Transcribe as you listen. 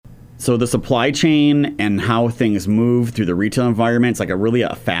So the supply chain and how things move through the retail environment, it's like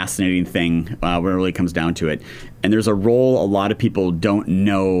a fascinating thing when it really comes down to it. And there's a role a lot of people don't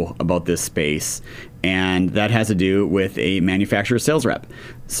know about this space, and that has to do with a manufacturer sales rep.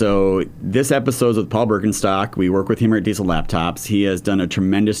 So this episode is with Paul Birkenstock. We work with him here at Diesel Laptops. He has done a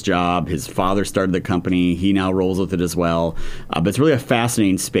tremendous job. His father started the company. He now rolls with it as well. But it's really a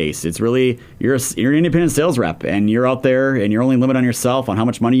fascinating space. It's really, you're an independent sales rep, and you're out there, and your only limit on yourself on how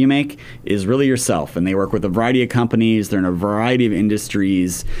much money you make is really yourself. And they work with a variety of companies. They're in a variety of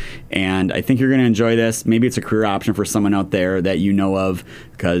industries. And I think you're going to enjoy this. Maybe it's a career option for someone out there that you know of,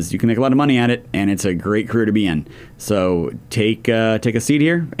 because you can make a lot of money at it, and it's a great career to be in. So take a seat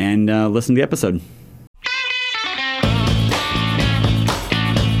here and listen to the episode.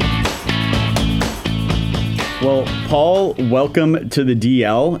 Well, Paul, welcome to the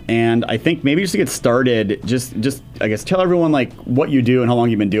DL. And I think maybe just to get started, just I guess tell everyone like what you do and how long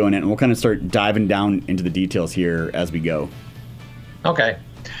you've been doing it, and we'll kind of start diving down into the details here as we go. Okay.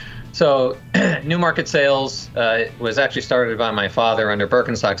 So New Market Sales was actually started by my father under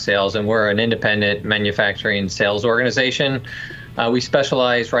Birkenstock Sales, and we're an independent manufacturing sales organization. We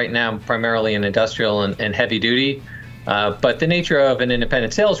specialize right now primarily in industrial and heavy duty. But the nature of an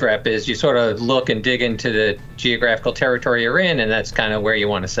independent sales rep is you sort of look and dig into the geographical territory you're in, and that's kind of where you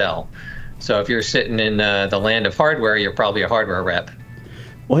want to sell. So if you're sitting in the land of hardware, you're probably a hardware rep.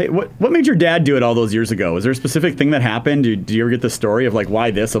 Well, hey, what made your dad do it all those years ago? Was there a specific thing that happened? Did you ever get the story of like,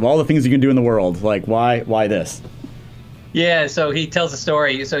 why this? Of all the things you can do in the world, like why this? Yeah, so he tells a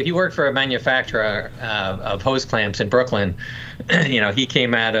story. So he worked for a manufacturer of hose clamps in Brooklyn. He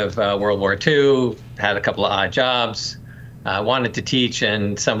came out of World War II, had a couple of odd jobs, wanted to teach,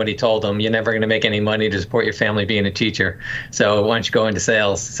 and somebody told him, "You're never going to make any money to support your family being a teacher. So why don't you go into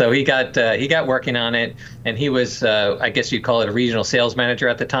sales?" So he got working on it, and he was, I guess you'd call it a regional sales manager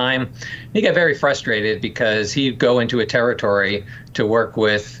at the time. He got very frustrated because he'd go into a territory to work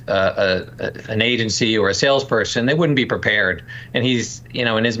with an agency or a salesperson. They wouldn't be prepared, and he's,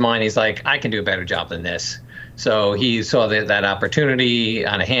 in his mind, he's like, "I can do a better job than this." So he saw that opportunity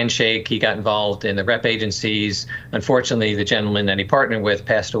on a handshake. He got involved in the rep agencies. Unfortunately, the gentleman that he partnered with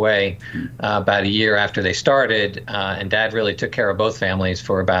passed away about a year after they started, and Dad really took care of both families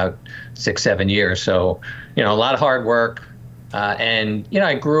for about 6-7 years. So, a lot of hard work. And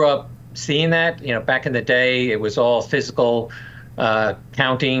I grew up seeing that. Back in the day, it was all physical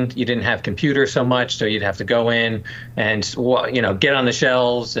counting. You didn't have computers so much, so you'd have to go in and, get on the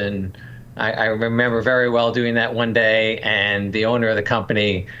shelves. And I remember very well doing that one day, and the owner of the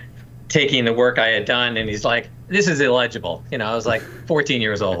company taking the work I had done, and he's like, "This is illegible." I was like 14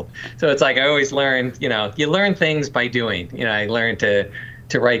 years old. So it's like I always learned, you learn things by doing. I learned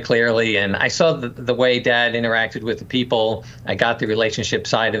to write clearly, and I saw the way Dad interacted with the people. I got the relationship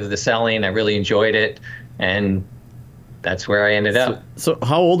side of the selling. I really enjoyed it, and that's where I ended up. So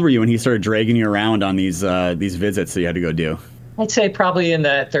how old were you when he started dragging you around on these visits that you had to go do? I'd say probably in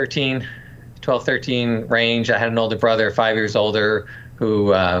the 12, 13 range. I had an older brother, 5 years older,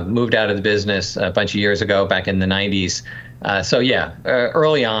 who moved out of the business a bunch of years ago, back in the 90s.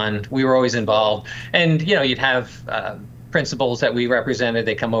 Early on, we were always involved. And, you'd have principals that we represented.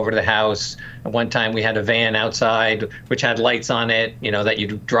 They come over to the house. At one time, we had a van outside, which had lights on it, that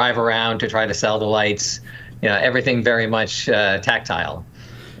you'd drive around to try to sell the lights. Everything very much tactile.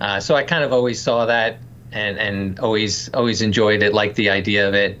 So I kind of always saw that and always enjoyed it, liked the idea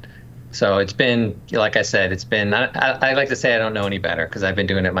of it. So it's been, like I said, I like to say I don't know any better because I've been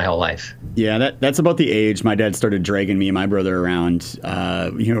doing it my whole life. Yeah, that's about the age my dad started dragging me and my brother around,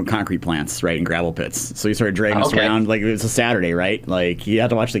 concrete plants, right, and gravel pits. So he started dragging us around like it was a Saturday, right? Like he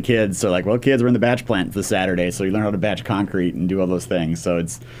had to watch the kids. So like, well, kids were in the batch plant this Saturday, so you learn how to batch concrete and do all those things. So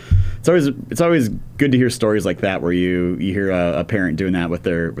it's always good to hear stories like that where you hear a parent doing that with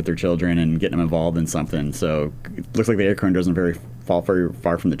their children and getting them involved in something. So it looks like the acorn doesn't fall very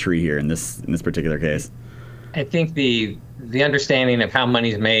far from the tree here in this particular case. I think the understanding of how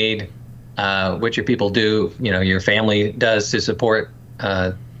money's made, what your people do, your family does to support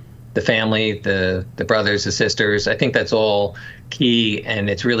the family, the brothers, the sisters. I think that's all key,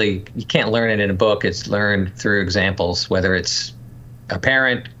 and it's really, you can't learn it in a book. It's learned through examples, whether it's a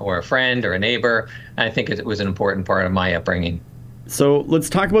parent or a friend or a neighbor. I think it was an important part of my upbringing. So let's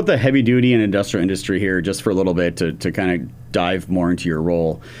talk about the heavy duty and industrial industry here just for a little bit to kind of dive more into your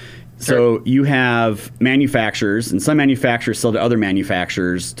role. Sure. So you have manufacturers, and some manufacturers sell to other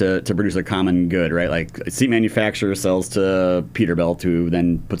manufacturers to produce a common good, right? Like a seat manufacturer sells to Peterbilt, who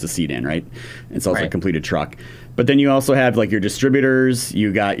then puts a seat in, right? And sells a completed truck. But then you also have like your distributors,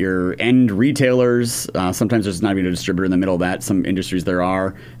 you got your end retailers. Sometimes there's not even a distributor in the middle of that. Some industries there are.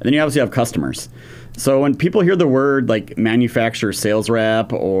 And then you obviously have customers. So when people hear the word like manufacturer sales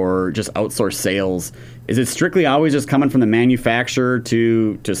rep or just outsource sales, is it strictly always just coming from the manufacturer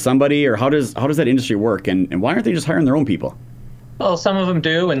to somebody, or how does that industry work? And why aren't they just hiring their own people? Well, some of them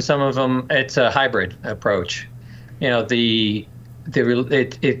do, and some of them it's a hybrid approach. You know,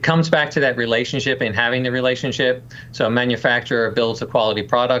 it comes back to that relationship and having the relationship. So a manufacturer builds a quality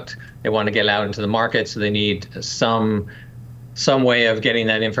product. They want to get out into the market, so they need some way of getting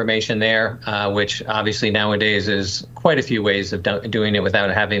that information there, which obviously nowadays is quite a few ways of doing it without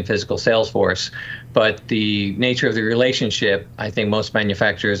having a physical sales force. But the nature of the relationship, I think most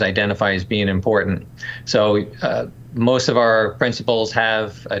manufacturers identify as being important. So most of our principals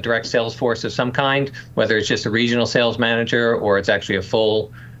have a direct sales force of some kind, whether it's just a regional sales manager or it's actually a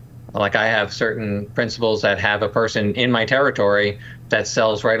full, like I have certain principals that have a person in my territory that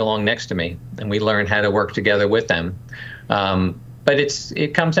sells right along next to me, and we learn how to work together with them. But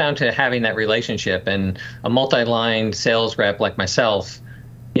it comes down to having that relationship, and a multi-line sales rep like myself,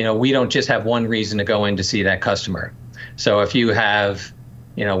 you know, we don't just have one reason to go in to see that customer. So if you have,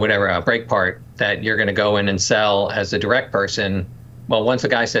 you know, whatever, a brake part that you're going to go in and sell as a direct person, well, once a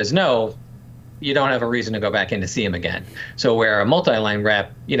guy says no, you don't have a reason to go back in to see him again. So where a multi-line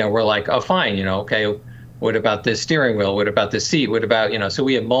rep, you know, we're like, oh, fine, you know, okay, what about this steering wheel? What about this seat? What about, you know, so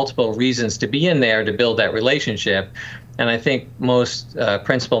we have multiple reasons to be in there to build that relationship. And I think most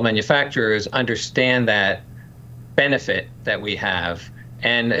principal manufacturers understand that benefit that we have.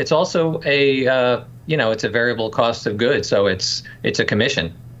 And it's also it's a variable cost of goods. So it's a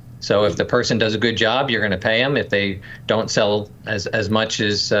commission. So if the person does a good job, you're going to pay them. If they don't sell as much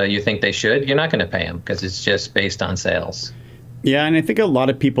as you think they should, you're not going to pay them, because it's just based on sales. Yeah, and I think a lot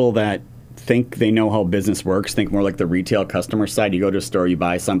of people that think they know how business works think more like the retail customer side. You go to a store, you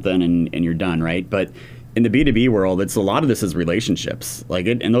buy something, and you're done, right? But in the B2B world, it's a lot of this is relationships,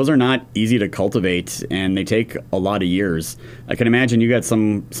 and those are not easy to cultivate, and they take a lot of years. I can imagine you got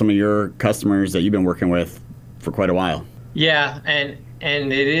some of your customers that you've been working with for quite a while. Yeah, and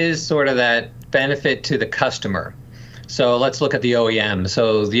it is sort of that benefit to the customer. So let's look at the OEM.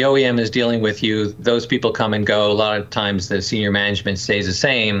 So the OEM is dealing with you. Those people come and go. A lot of times the senior management stays the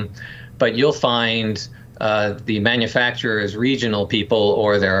same, but you'll find the manufacturer's regional people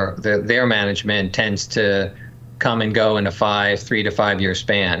or their management tends to come and go in a 3 to 5 year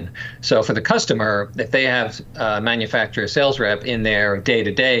span. So for the customer, if they have a manufacturer sales rep in there day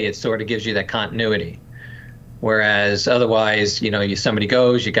to day, it sort of gives you that continuity. Whereas otherwise, you know, somebody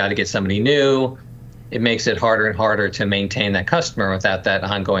goes, you got to get somebody new. It makes it harder and harder to maintain that customer without that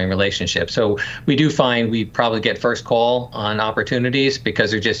ongoing relationship. So we do find we probably get first call on opportunities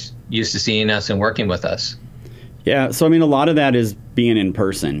because they're just used to seeing us and working with us. Yeah, so I mean, a lot of that is being in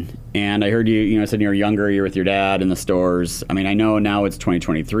person. And I heard you said you were younger, you're with your dad in the stores. I mean, I know now it's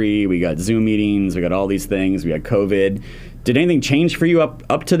 2023, we got Zoom meetings, we got all these things, we got COVID. Did anything change for you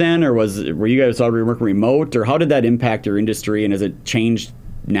up to then, or were you guys already working remote, or how did that impact your industry, and has it changed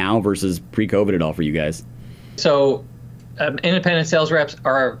now versus pre-COVID at all for you guys? So independent sales reps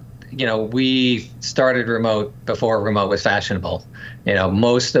are, you know, we started remote before remote was fashionable. You know,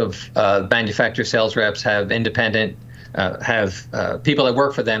 most of manufacturer sales reps have independent, have people that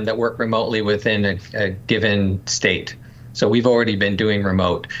work for them that work remotely within a given state. So we've already been doing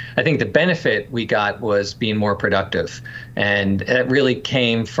remote. I think the benefit we got was being more productive. And it really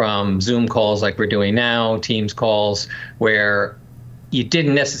came from Zoom calls like we're doing now, Teams calls, where you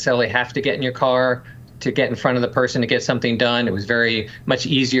didn't necessarily have to get in your car to get in front of the person to get something done. It was very much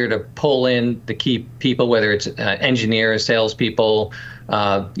easier to pull in the key people, whether it's engineers, salespeople,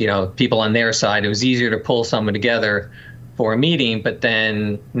 people on their side. It was easier to pull someone together for a meeting. But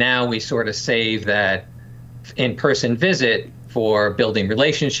then now we sort of save that in-person visit for building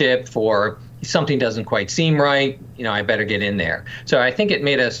relationship, for something doesn't quite seem right, you know, I better get in there. So I think it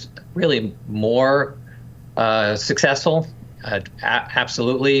made us really more successful,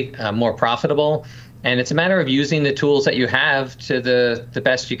 absolutely more profitable. And it's a matter of using the tools that you have to the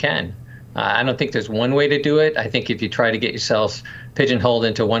best you can. I don't think there's one way to do it. I think if you try to get yourself pigeonholed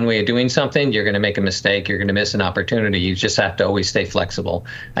into one way of doing something, you're going to make a mistake. You're going to miss an opportunity. You just have to always stay flexible.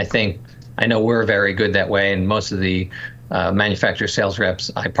 I know we're very good that way, and most of the manufacturer sales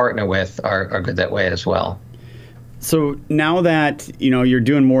reps I partner with are good that way as well. So now that, you know, you're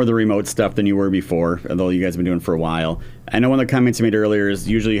doing more of the remote stuff than you were before, although you guys have been doing it for a while. I know one of the comments you made earlier is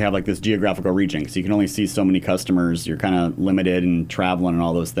usually you have like this geographical region, so you can only see so many customers. You're kind of limited and traveling and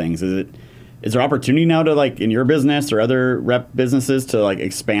all those things. Is there opportunity now to, like, in your business or other rep businesses to, like,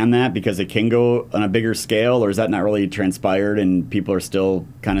 expand that because it can go on a bigger scale, or is that not really transpired and people are still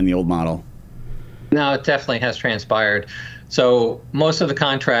kind of in the old model? No, it definitely has transpired. So most of the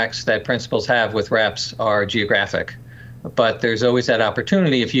contracts that principals have with reps are geographic, but there's always that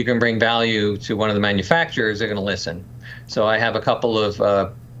opportunity. If you can bring value to one of the manufacturers, they're going to listen. So I have a couple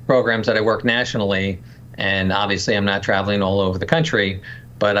of programs that I work nationally, and obviously I'm not traveling all over the country,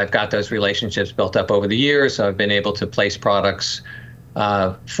 but I've got those relationships built up over the years. So I've been able to place products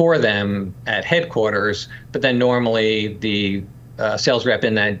for them at headquarters, but then normally the sales rep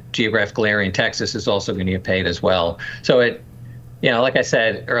in that geographical area in Texas is also going to get paid as well. So it, like I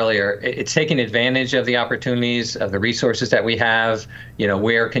said earlier, it's taking advantage of the opportunities, of the resources that we have.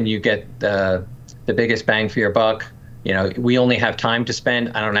 Where can you get the biggest bang for your buck? We only have time to spend.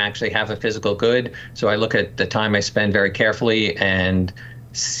 I don't actually have a physical good, so I look at the time I spend very carefully and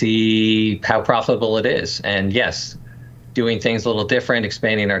see how profitable it is. And yes, doing things a little different,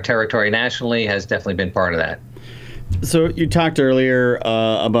 expanding our territory nationally has definitely been part of that. So you talked earlier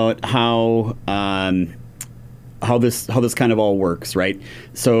about how this kind of all works, right?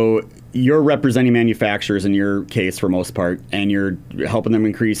 So you're representing manufacturers in your case for most part, and you're helping them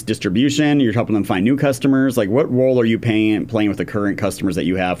increase distribution. You're helping them find new customers. Like, what role are you playing with the current customers that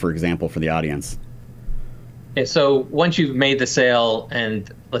you have, for example, for the audience? Yeah, so once you've made the sale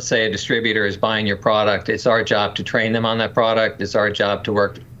and let's say a distributor is buying your product, it's our job to train them on that product. It's our job to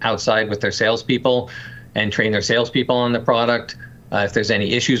work outside with their salespeople and train their salespeople on the product. If there's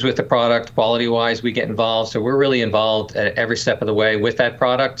any issues with the product, quality-wise, we get involved. So we're really involved at every step of the way with that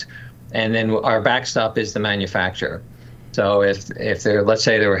product. And then our backstop is the manufacturer. So if there, let's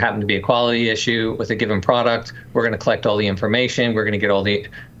say there happened to be a quality issue with a given product, we're going to collect all the information. We're going to get all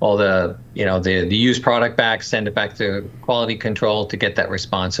the used product back, send it back to quality control to get that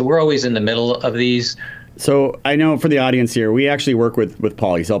response. So we're always in the middle of these. So I know for the audience here, we actually work with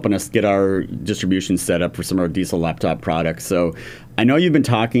Paul. He's helping us get our distribution set up for some of our diesel laptop products. So I know you've been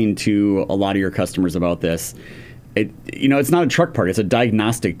talking to a lot of your customers about this. It's not a truck part; it's a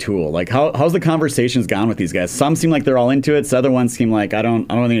diagnostic tool. Like, how's the conversations gone with these guys? Some seem like they're all into it. So other ones seem like I don't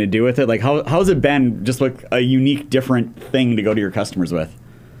have anything to do with it. Like, how's it been? Just like a unique, different thing to go to your customers with.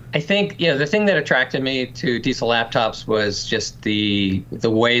 I think the thing that attracted me to diesel laptops was just the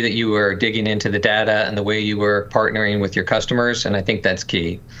way that you were digging into the data and the way you were partnering with your customers, and I think that's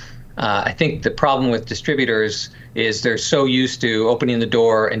key. I think the problem with distributors is they're so used to opening the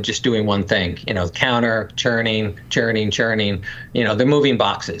door and just doing one thing, counter, churning. They're moving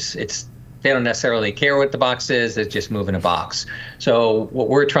boxes. They don't necessarily care what the box is, they're just moving a box. So what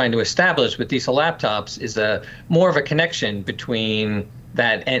we're trying to establish with diesel laptops is more of a connection between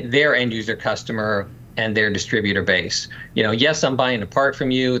that and their end user customer and their distributor base. Yes, I'm buying a part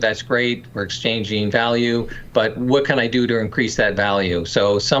from you. That's great. We're exchanging value, but what can I do to increase that value?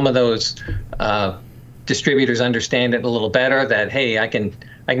 So some of those distributors understand it a little better that, hey, I can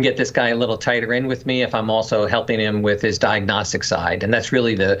get this guy a little tighter in with me if I'm also helping him with his diagnostic side. And that's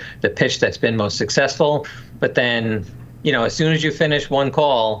really the pitch that's been most successful. But then, as soon as you finish one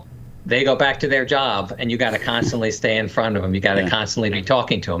call, they go back to their job and you got to constantly stay in front of them. You got to constantly be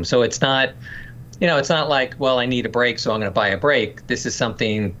talking to them. So it's not like, well, I need a break, so I'm going to buy a break. This is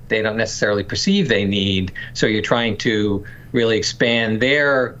something they don't necessarily perceive they need. So you're trying to really expand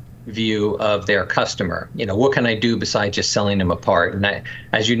their view of their customer. What can I do besides just selling them a part? And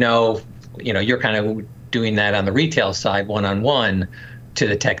as you're kind of doing that on the retail side, one-on-one to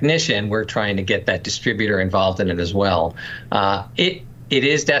the technician. We're trying to get that distributor involved in it as well. It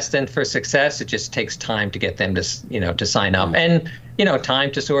is destined for success. It just takes time to get them to sign up, and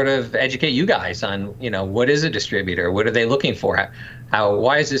time to sort of educate you guys on what is a distributor, what are they looking for,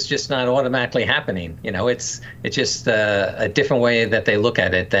 why is this just not automatically happening? It's just a different way that they look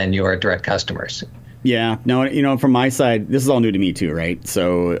at it than your direct customers. Yeah, no, from my side, this is all new to me too, right?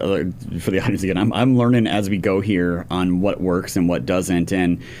 So for the audience again, I'm learning as we go here on what works and what doesn't.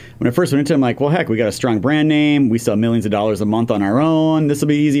 And when I first went into it, I'm like, well, heck, we got a strong brand name. We sell millions of dollars a month on our own. This will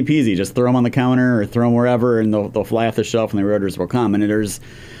be easy peasy. Just throw them on the counter or throw them wherever, and they'll fly off the shelf, and the orders will come. And there's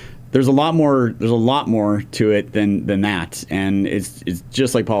a lot more to it than that. And it's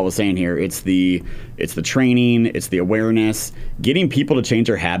just like Paul was saying here. It's the training, it's the awareness. Getting people to change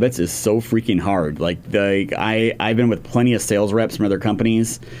their habits is so freaking hard. Like I've been with plenty of sales reps from other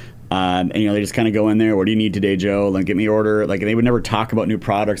companies And they just kind of go in there. What do you need today, Joe? Like, get me order. Like, they would never talk about new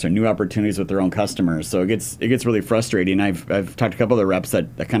products or new opportunities with their own customers. So it gets really frustrating. I've talked to a couple other reps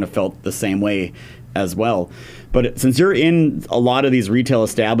that kind of felt the same way as well. But since you're in a lot of these retail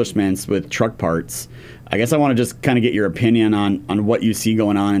establishments with truck parts, I guess I want to just kind of get your opinion on what you see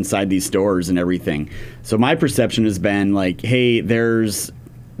going on inside these stores and everything. So my perception has been like, hey, there's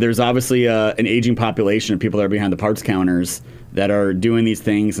obviously an aging population of people that are behind the parts counters that are doing these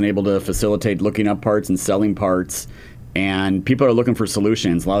things and able to facilitate looking up parts and selling parts. And people are looking for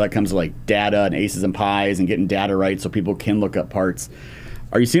solutions. A lot of that comes to like data and aces and pies and getting data right so people can look up parts.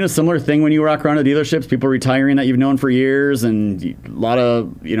 Are you seeing a similar thing when you walk around the dealerships? People retiring that you've known for years, and a lot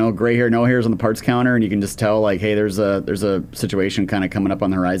of gray hair, no hairs on the parts counter, and you can just tell like, hey, there's a situation kind of coming up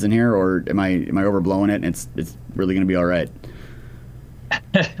on the horizon here, or am I overblowing it? And it's really going to be all right.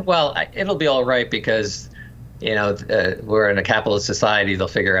 Well, it'll be all right because we're in a capitalist society. They'll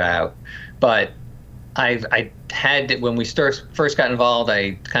figure it out. But I had, when we first got involved,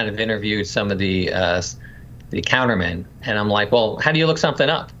 I kind of interviewed some of the countermen, and I'm like, well, how do you look something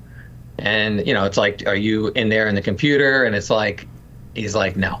up? And it's like, are you in there in the computer? And it's like, he's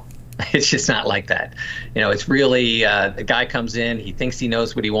like, no, it's just not like that. It's really the guy comes in, he thinks he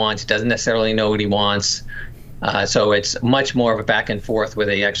knows what he wants, doesn't necessarily know what he wants. So it's much more of a back and forth where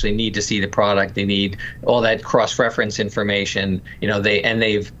they actually need to see the product. They need all that cross-reference information.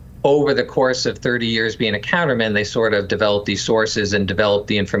 They've over the course of 30 years being a counterman, they sort of develop these sources and develop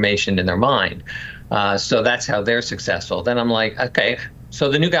the information in their mind. So that's how they're successful. Then I'm like, okay, so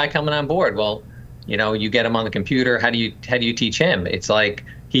the new guy coming on board, well, you get him on the computer. How do you teach him? It's like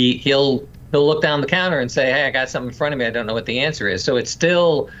he'll look down the counter and say, hey, I got something in front of me. I don't know what the answer is. So it's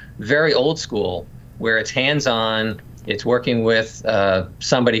still very old school, where it's hands-on. It's working with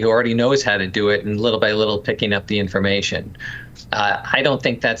somebody who already knows how to do it, and little by little picking up the information. I don't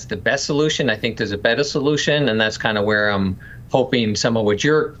think that's the best solution. I think there's a better solution, and that's kind of where I'm hoping some of what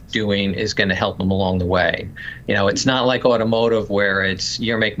you're doing is going to help them along the way. It's not like automotive where it's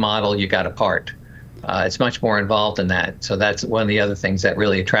your make model, you got a part. It's much more involved in that. So that's one of the other things that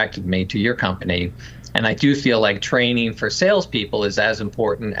really attracted me to your company. And I do feel like training for salespeople is as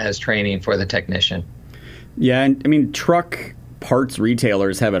important as training for the technician. Yeah, and I mean, truck parts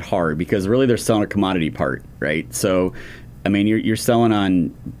retailers have it hard because really they're selling a commodity part, right? So, I mean, you're selling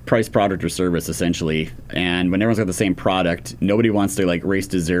on price, product, or service essentially, and when everyone's got the same product, nobody wants to like race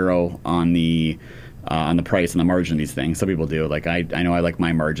to zero on the price and the margin of these things. Some people do. Like I know I like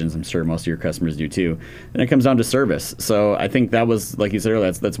my margins. I'm sure most of your customers do too. And it comes down to service. So I think that was, like you said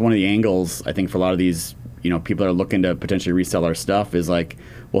earlier, that's one of the angles I think for a lot of these people that are looking to potentially resell our stuff is like,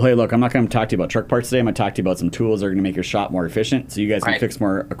 well, hey, look, I'm not going to talk to you about truck parts today. I'm going to talk to you about some tools that are going to make your shop more efficient, so you guys can fix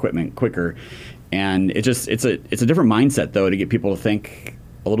more equipment quicker. And it's a different mindset though to get people to think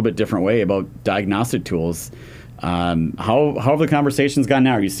a little bit different way about diagnostic tools. How have the conversations gone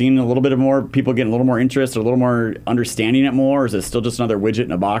now? Are you seeing a little bit of more people getting a little more interest or a little more understanding it more, or is it still just another widget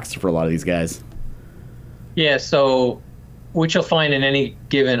in a box for a lot of these guys? Yeah, so what you'll find in any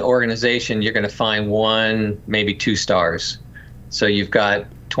given organization, you're going to find 1, maybe 2 stars. So you've got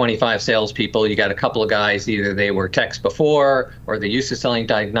 25 salespeople, you got a couple of guys, either they were techs before or they're used to selling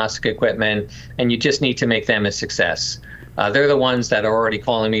diagnostic equipment, and you just need to make them a success. They're the ones that are already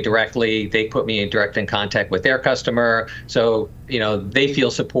calling me directly. They put me in contact with their customer. So, they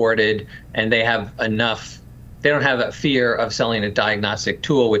feel supported, and they have enough. They don't have a fear of selling a diagnostic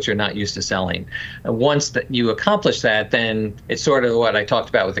tool, which you're not used to selling. And once that you accomplish that, then it's sort of what I talked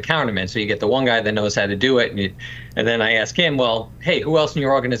about with the counterman. So you get the one guy that knows how to do it, and then I ask him, well, hey, who else in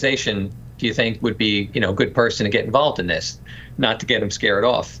your organization do you think would be, a good person to get involved in this? Not to get them scared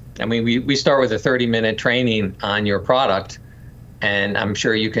off. I mean, we start with a 30-minute training on your product, and I'm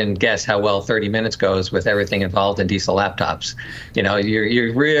sure you can guess how well 30 minutes goes with everything involved in diesel laptops.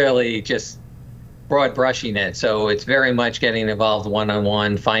 You're really just broad brushing it. So it's very much getting involved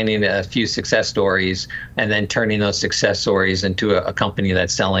one-on-one, finding a few success stories, and then turning those success stories into a company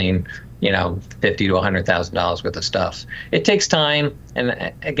that's selling, $50,000 to $100,000 worth of stuff. It takes time,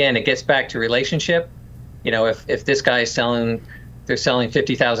 and again, it gets back to relationship. If this guy is they're selling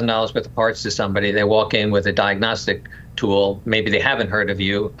 $50,000 worth of parts to somebody, they walk in with a diagnostic tool, maybe they haven't heard of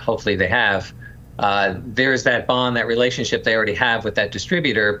you, hopefully they have. There's that bond, that relationship they already have with that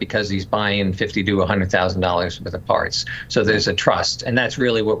distributor because he's buying $50,000 to $100,000 worth of parts. So there's a trust, and that's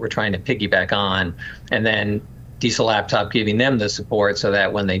really what we're trying to piggyback on. And then Diesel Laptop giving them the support so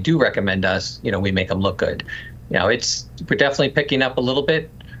that when they do recommend us, we make them look good. We're definitely picking up a little bit,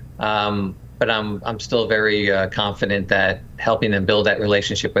 but I'm still very confident that helping them build that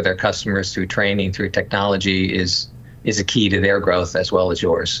relationship with their customers through training, through technology is is a key to their growth as well as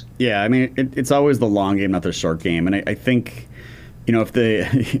yours. Yeah, I mean, it's always the long game, not the short game. And I think, if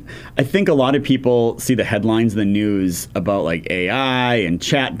I think a lot of people see the headlines in the news about like AI and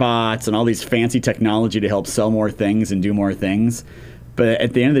chatbots and all these fancy technology to help sell more things and do more things. But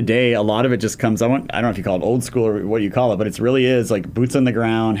at the end of the day, a lot of it just comes, I don't know if you call it old school or what you call it, but it really is like boots on the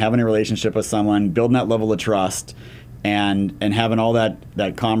ground, having a relationship with someone, building that level of trust, and having all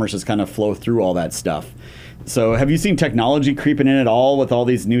that commerce just kind of flow through all that stuff. So have you seen technology creeping in at all with all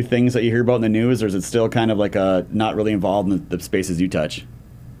these new things that you hear about in the news, or is it still kind of like not really involved in the spaces you touch?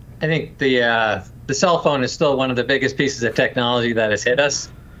 I think the cell phone is still one of the biggest pieces of technology that has hit us.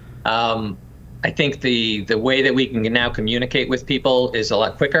 I think the way that we can now communicate with people is a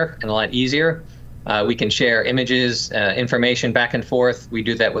lot quicker and a lot easier. We can share images, information back and forth. We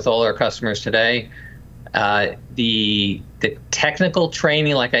do that with all our customers today. The technical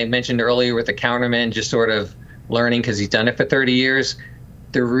training, like I mentioned earlier with the counterman, just sort of learning because he's done it for 30 years,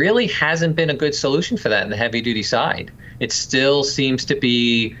 there really hasn't been a good solution for that in the heavy duty side. It still seems to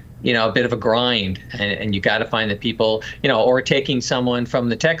be, a bit of a grind, and you got to find the people, or taking someone from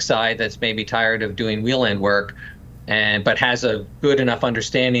the tech side that's maybe tired of doing wheel end work but has a good enough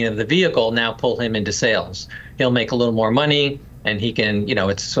understanding of the vehicle, now pull him into sales. He'll make a little more money, and he can,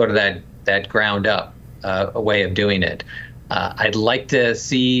 it's sort of that ground up a way of doing it. I'd like to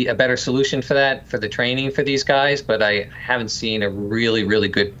see a better solution for that, for the training for these guys, but I haven't seen a really, really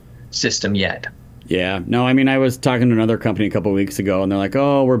good system yet. Yeah. No, I mean, I was talking to another company a couple of weeks ago, and they're like,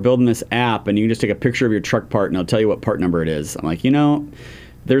 oh, we're building this app, and you can just take a picture of your truck part, and I'll tell you what part number it is. I'm like,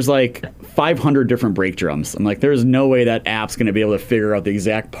 there's like 500 different brake drums. I'm like, there's no way that app's going to be able to figure out the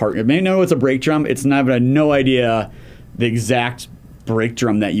exact part. It may know it's a brake drum. It's not, but I have no idea the exact brake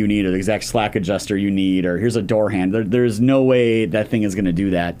drum that you need or the exact slack adjuster you need, or here's a door hand. There's no way that thing is going to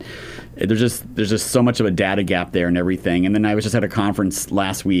do that. There's just so much of a data gap there and everything. And then I was just at a conference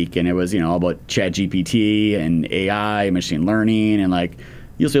last week, and it was all about ChatGPT and AI, machine learning, and like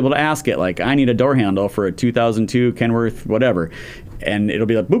you'll be able to ask it like, I need a door handle for a 2002 Kenworth whatever, and it'll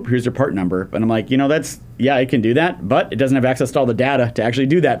be like, boop, here's your part number. And I'm like, it can do that, but it doesn't have access to all the data to actually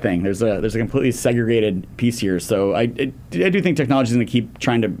do that thing. There's a completely segregated piece here. So I do think technology is going to keep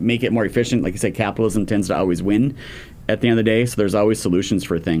trying to make it more efficient. Like you said, capitalism tends to always win at the end of the day. So there's always solutions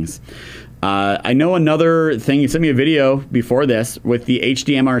for things. I know another thing, you sent me a video before this with the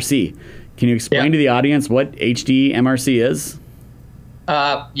HDMRC. Can you explain to the audience what HDMRC is?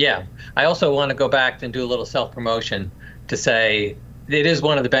 Yeah. I also want to go back and do a little self-promotion to say it is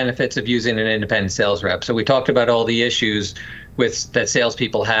one of the benefits of using an independent sales rep. So we talked about all the issues that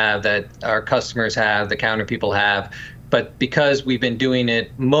salespeople have, that our customers have, the counter people have. But because we've been doing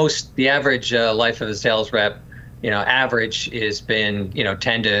it, the average life of a sales rep, average has been,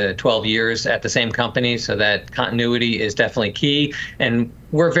 10 to 12 years at the same company. So that continuity is definitely key. And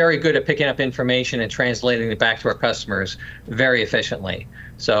we're very good at picking up information and translating it back to our customers very efficiently.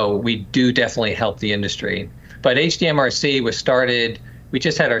 So we do definitely help the industry. But HDMRC was started, we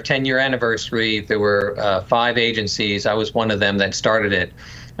just had our 10-year anniversary. There were 5 agencies. I was one of them that started it.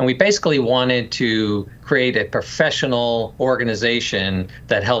 And we basically wanted to create a professional organization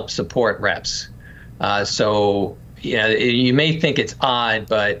that helps support reps. So you may think it's odd,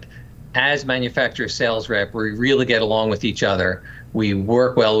 but as manufacturer sales rep, we really get along with each other. We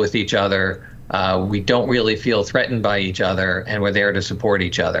work well with each other. We don't really feel threatened by each other, and we're there to support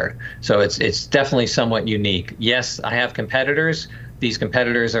each other. So it's definitely somewhat unique. Yes, I have competitors. These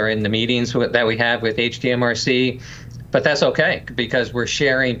competitors are in the meetings that we have with HDMRC, but that's okay because we're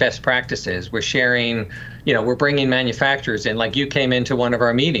sharing best practices. We're sharing, we're bringing manufacturers in. Like you came into one of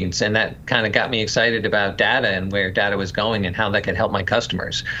our meetings, and that kind of got me excited about data and where data was going and how that could help my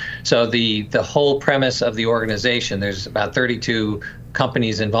customers. So the whole premise of the organization, there's about 32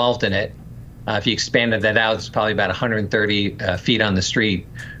 companies involved in it. If you expanded that out, it's probably about 130 feet on the street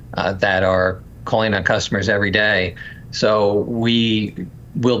that are calling on customers every day. So we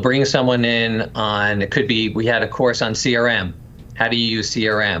will bring someone in on, it could be, we had a course on CRM. How do you use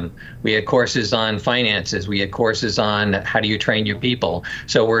CRM? We had courses on finances. We had courses on how do you train your people.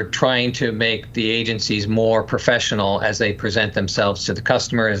 So we're trying to make the agencies more professional as they present themselves to the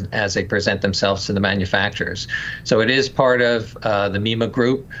customers, as they present themselves to the manufacturers. So it is part of the MEMA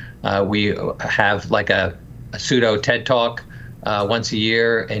group. We have like a pseudo TED Talk once a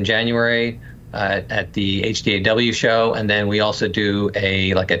year in January at the HDAW show, and then we also do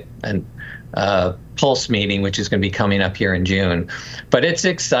a Pulse meeting, which is going to be coming up here in June. But it's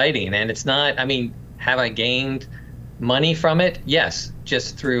exciting, and it's not. I mean, have I gained money from it? Yes,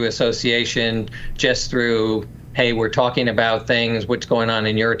 just through association, just through hey, we're talking about things, what's going on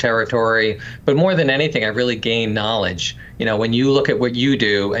in your territory. But more than anything, I really gained knowledge. When you look at what you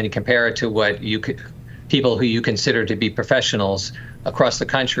do and you compare it to what people who you consider to be professionals across the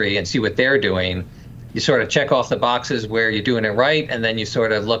country and see what they're doing, you sort of check off the boxes where you're doing it right, and then you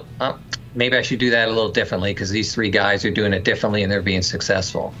sort of look, oh, maybe I should do that a little differently because these 3 guys are doing it differently and they're being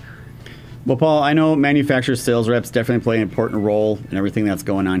successful. Well, Paul, I know manufacturer sales reps definitely play an important role in everything that's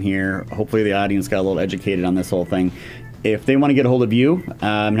going on here. Hopefully the audience got a little educated on this whole thing. If they want to get a hold of you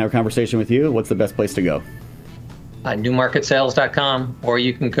and have a conversation with you, what's the best place to go? Newmarketsales.com, or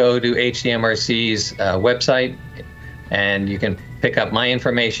you can go to HDMRC's website and you can pick up my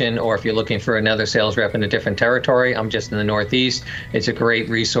information, or if you're looking for another sales rep in a different territory, I'm just in the Northeast. It's a great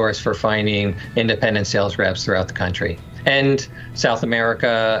resource for finding independent sales reps throughout the country and South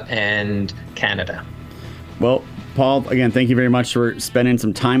America and Canada. Well, Paul, again, thank you very much for spending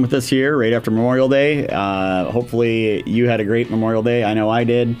some time with us here right after Memorial Day. Hopefully you had a great Memorial Day. I know I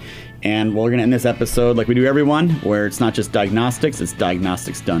did. And we're going to end this episode like we do every one, where it's not just diagnostics, it's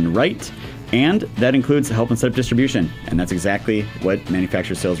diagnostics done right. And that includes help and setup distribution. And that's exactly what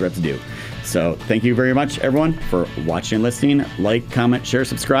manufacturer sales reps do. So thank you very much, everyone, for watching and listening. Like, comment, share,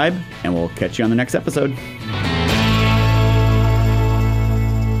 subscribe, and we'll catch you on the next episode.